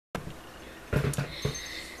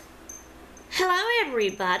Hello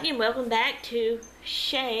everybody and welcome back to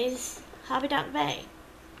Shay's Hobby Bay.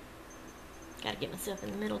 Gotta get myself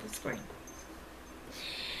in the middle of the screen.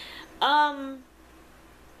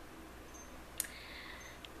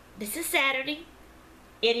 This is Saturday.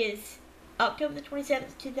 It is October the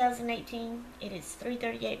 27th, 2018. It is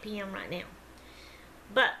 3:38 p.m. right now.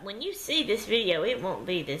 But when you see this video, it won't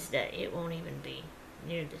be this day. It won't even be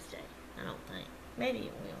near this day, I don't think. Maybe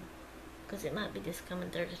it will, because it might be this coming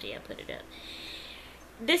Thursday I put it up.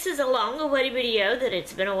 This is a long-awaited video that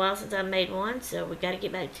it's been a while since I made one, so we got to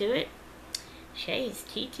get back to it. Shay's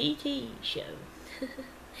TTT show.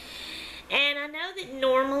 And I know that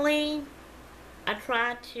normally I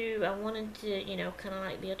wanted to, you know, kind of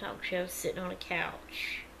like be a talk show sitting on a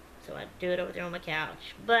couch. So I'd do it over there on my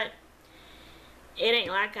couch. But it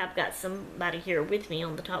ain't like I've got somebody here with me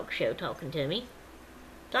on the talk show talking to me.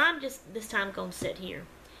 So I'm just this time going to sit here.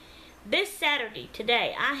 This Saturday,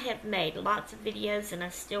 today, I have made lots of videos and I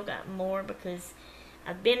still got more because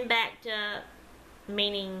I've been backed up,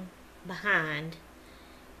 meaning behind.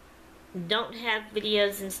 Don't have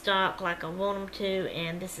videos in stock like I want them to,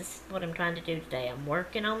 and this is what I'm trying to do today. I'm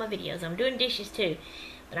working on my videos. I'm doing dishes too,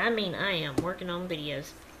 but I mean I am working on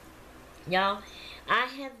videos. Y'all, I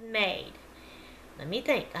have made, let me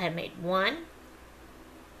think, I have made 1,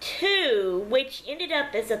 2, which ended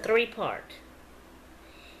up as a 3-part.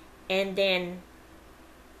 And then,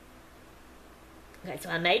 okay, so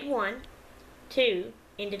I made 1, 2,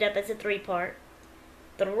 ended up as a 3-part,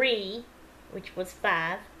 3, which was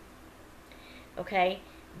 5, okay,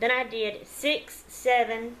 then I did 6,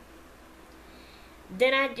 7,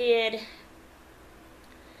 then I did,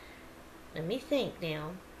 let me think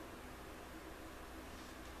now,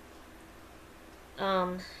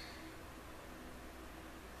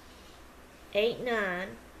 8, 9,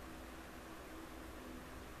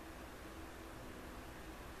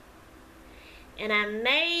 and I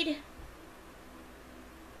made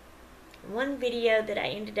one video that I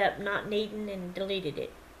ended up not needing and deleted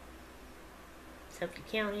it. So if you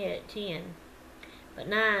count it, 10. But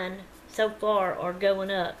 9 so far are going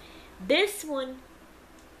up. This one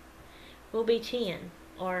will be 10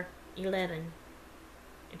 or 11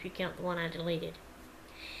 if you count the one I deleted.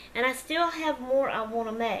 And I still have more I want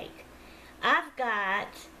to make. I've got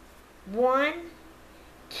 1,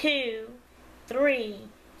 2, 3,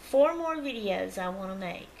 4 more videos I want to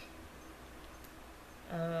make.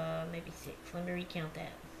 Maybe 6. Let me recount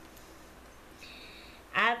that.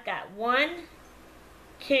 I've got 1,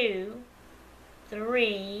 2,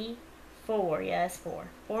 3, 4. Yeah, that's 4.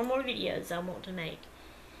 4 more videos I want to make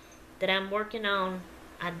that I'm working on.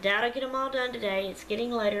 I doubt I get them all done today. It's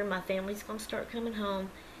getting later. My family's going to start coming home,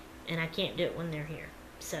 and I can't do it when they're here.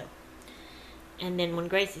 So, and then when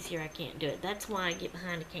Grace is here, I can't do it. That's why I get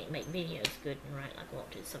behind. I can't make videos good and right like I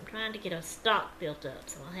want to. So I'm trying to get a stock built up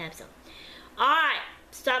so I'll have some. Alright,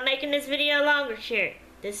 stop making this video longer, share it.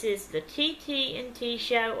 This is the TTT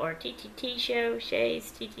show, or TTT show,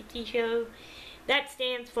 Shay's TTT show. That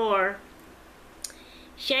stands for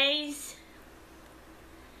Shay's,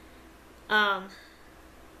 what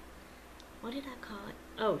did I call it?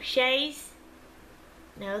 Oh, Shay's,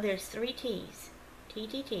 no, there's 3 T's,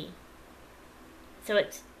 TTT. So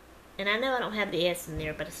it's, and I know I don't have the S in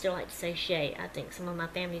there, but I still like to say Shay. I think some of my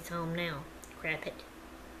family's home now. Crap it.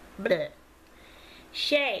 Blah.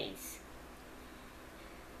 Shays.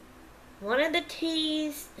 One of the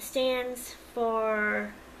T's stands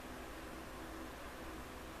for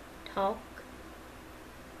talk.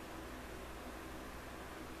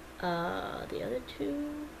 The other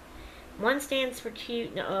 2. One stands for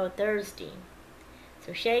Thursday.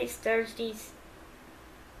 So Shay's Thursdays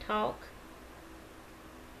talk.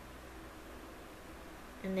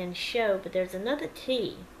 And then show, but there's another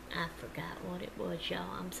T. I forgot what it was,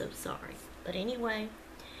 y'all. I'm so sorry. But anyway,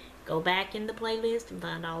 go back in the playlist and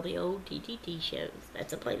find all the old TTT shows.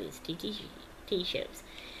 That's a playlist, TTT shows.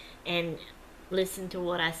 And listen to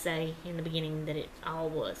what I say in the beginning that it all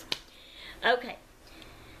was. Okay.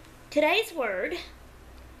 Today's word,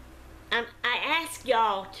 I asked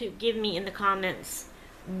y'all to give me in the comments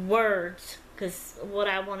words, because what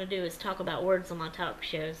I want to do is talk about words on my talk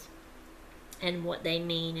shows and what they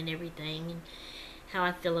mean and everything, and how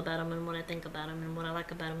I feel about them and what I think about them and what I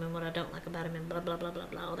like about them and what I don't like about them and blah blah blah blah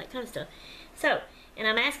blah, all that kind of stuff. So, and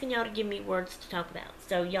I'm asking y'all to give me words to talk about.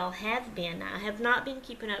 So y'all have been. Now, I have not been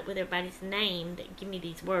keeping up with everybody's name that give me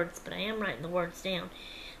these words, but I am writing the words down.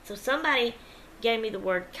 So somebody gave me the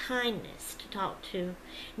word kindness to talk to.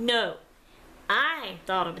 No, I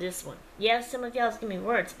thought of this one. Yes, some of y'all give me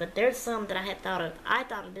words, but there's some that I had thought of. I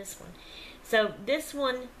thought of this one. So this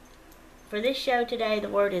one for this show today, the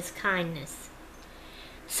word is kindness.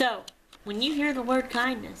 So, when you hear the word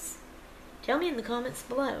kindness, tell me in the comments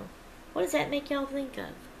below. What does that make y'all think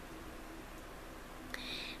of?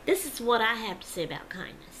 This is what I have to say about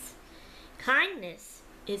kindness. Kindness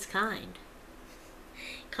is kind.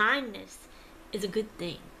 Kindness is a good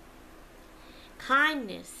thing.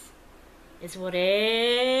 Kindness is what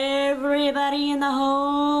everybody in the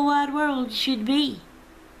whole wide world should be.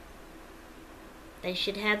 They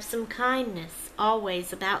should have some kindness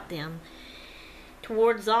always about them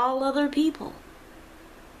towards all other people.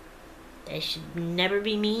 They should never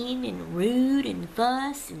be mean and rude and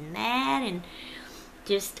fuss and mad, and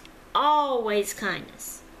just always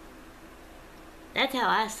kindness. That's how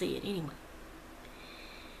I see it anyway.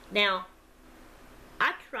 Now,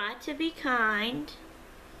 I try to be kind.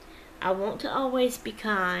 I want to always be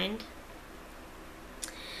kind.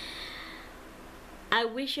 I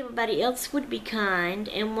wish everybody else would be kind.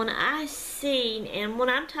 And when I see, and when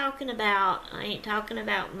I'm talking about, I ain't talking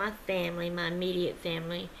about my family, my immediate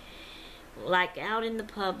family, like out in the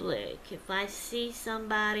public. If I see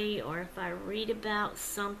somebody, or if I read about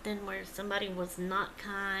something where somebody was not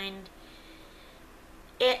kind,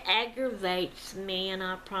 it aggravates me, and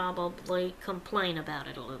I probably complain about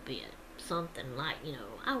it a little bit. Something like, you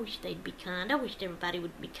know, I wish they'd be kind. I wish everybody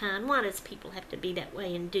would be kind. Why does people have to be that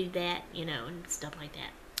way and do that, you know, and stuff like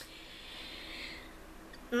that.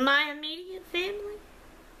 My immediate family,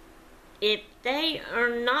 if they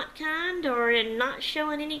are not kind or are not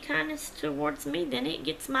showing any kindness towards me, then it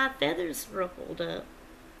gets my feathers ruffled up.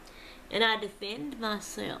 And I defend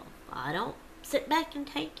myself. I don't sit back and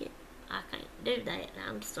take it. I can't do that.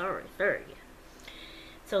 I'm sorry for you.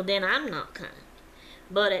 So then I'm not kind.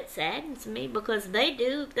 But it saddens me because they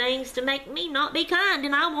do things to make me not be kind.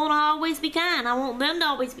 And I want to always be kind. I want them to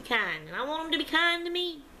always be kind. And I want them to be kind to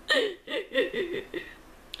me.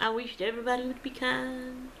 I wished everybody would be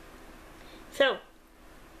kind. So,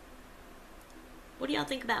 what do y'all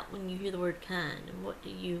think about when you hear the word kind? And what do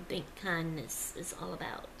you think kindness is all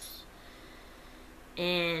about?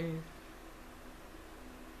 And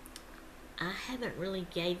I haven't really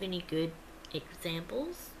gave any good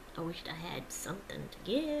examples. I wished I had something to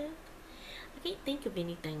give. I can't think of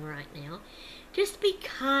anything right now. Just be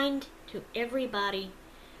kind to everybody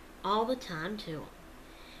all the time to them.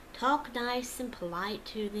 Talk nice and polite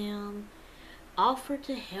to them. Offer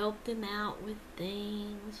to help them out with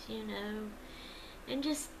things, you know. And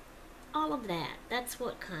just all of that. That's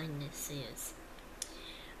what kindness is.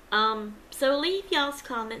 So leave y'all's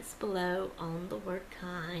comments below on the word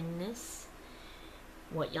kindness.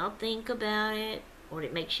 What y'all think about it. What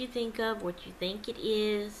it makes you think of. What you think it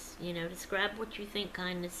is. You know, describe what you think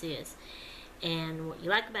kindness is. And what you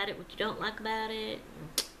like about it. What you don't like about it.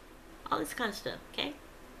 All this kind of stuff, okay?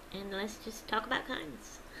 And let's just talk about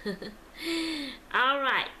kindness.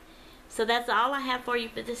 Alright. So that's all I have for you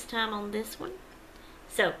for this time on this one.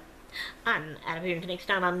 So, I'm out of here until next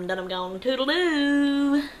time. I'm done. I'm gone.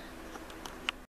 Toodle-doo.